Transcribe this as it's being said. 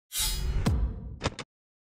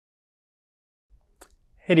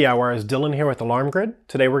Hey DIYers, Dylan here with Alarm Grid.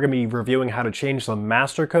 Today we're going to be reviewing how to change the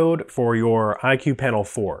master code for your IQ Panel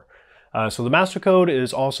 4. So the master code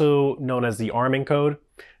is also known as the arming code.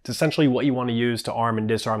 It's essentially what you want to use to arm and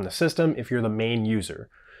disarm the system if you're the main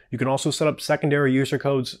user. You can also set up secondary user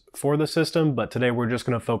codes for the system, but today we're just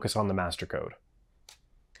going to focus on the master code.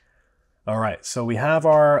 Alright, so we have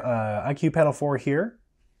our IQ Panel 4 here,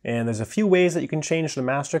 and there's a few ways that you can change the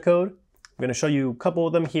master code. I'm going to show you a couple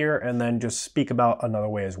of them here and then just speak about another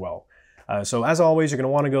way as well. So as always, you're going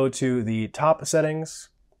to want to go to the top settings,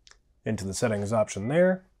 into the settings option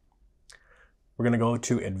there. We're going to go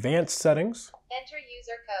to advanced settings. Enter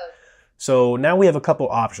user code. So now we have a couple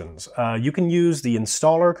options. You can use the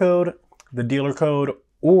installer code, the dealer code,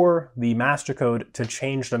 or the master code to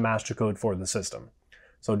change the master code for the system.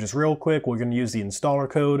 So just real quick, we're going to use the installer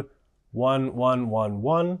code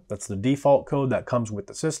 1111. That's the default code that comes with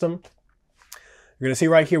the system. You're going to see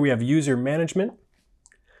right here we have user management,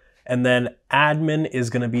 and then admin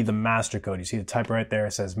is going to be the master code. You see the type right there,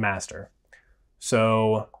 it says master.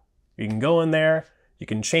 So you can go in there, you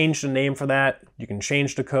can change the name for that, you can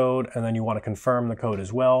change the code, and then you want to confirm the code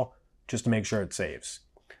as well, just to make sure it saves.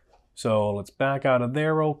 So let's back out of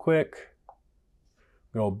there real quick.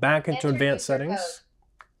 Go back into advanced settings.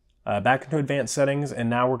 Back into advanced settings,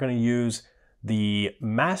 and now we're going to use the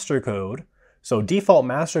master code. So default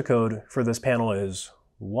master code for this panel is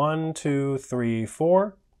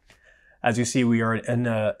 1234. As you see, we are in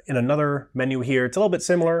another menu here. It's a little bit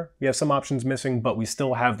similar. We have some options missing, but we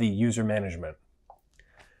still have the user management.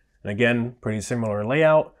 And again, pretty similar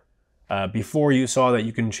layout. Before you saw that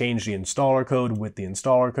you can change the installer code with the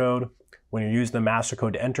installer code. When you're using the master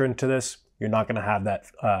code to enter into this, you're not going to have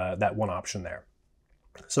that one option there.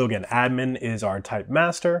 So again, admin is our type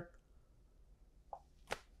master.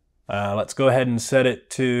 Let's go ahead and set it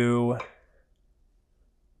to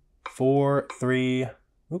 4, 3.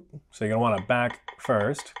 So you're going to want to back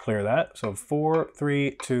first, clear that. So 4,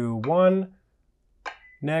 3, 2, 1.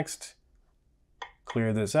 Next,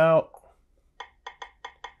 clear this out.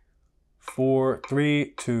 4,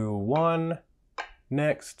 3, 2, 1.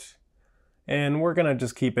 Next. And we're going to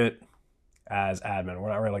just keep it as admin. We're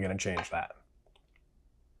not really going to change that.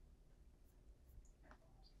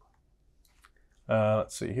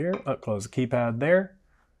 Let's see here. Close the keypad there.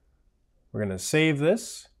 We're going to save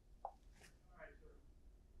this.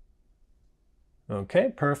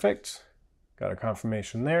 Okay, perfect. Got a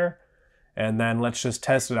confirmation there. And then let's just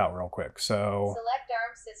test it out real quick. So select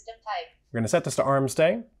ARM system type. We're going to set this to ARM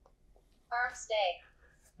stay. ARM stay.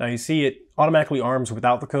 Now you see it automatically arms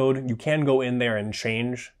without the code. You can go in there and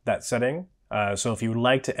change that setting. So if you would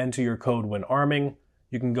like to enter your code when arming,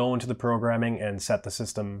 you can go into the programming and set the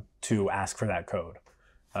system to ask for that code.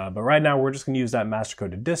 But right now, we're just going to use that master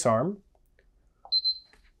code to disarm.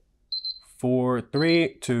 4,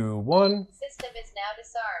 3, 2, 1. System is now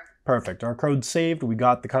disarmed. Perfect. Our code's saved. We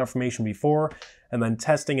got the confirmation before, and then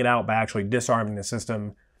testing it out by actually disarming the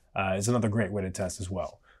system is another great way to test as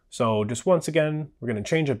well. So just once again, we're going to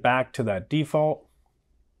change it back to that default.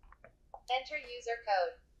 Enter user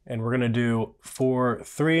code. And we're going to do 4,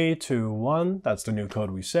 3, 2, 1. That's the new code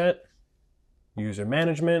we set. User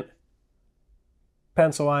management.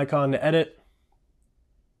 Pencil icon to edit.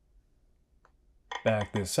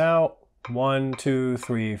 Back this out. 1, 2,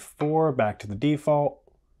 3, 4. Back to the default.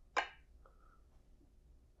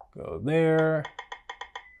 Go there.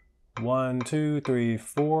 1, 2, 3,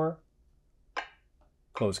 4.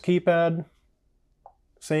 Close keypad.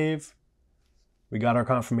 Save. We got our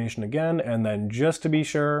confirmation again, and then just to be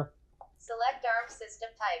sure, select ARM system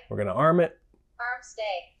type. We're going to arm it. ARM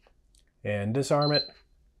stay. And disarm it.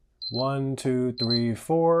 1, 2, 3,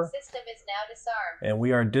 4. System is now disarmed. And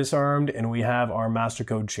we are disarmed, and we have our master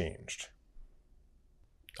code changed.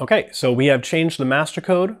 Okay, so we have changed the master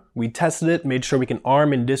code. We tested it, made sure we can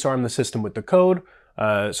arm and disarm the system with the code,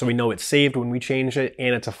 so we know it's saved when we change it,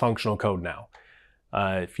 and it's a functional code now.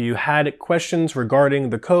 If you had questions regarding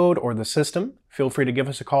the code or the system, feel free to give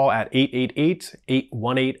us a call at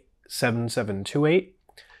 888-818-7728.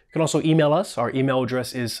 You can also email us. Our email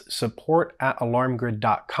address is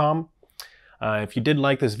support@alarmgrid.com. If you did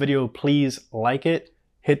like this video, please like it,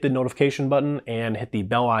 hit the notification button, and hit the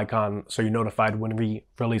bell icon so you're notified when we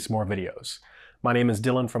release more videos. My name is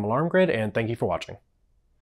Dylan from Alarm Grid, and thank you for watching.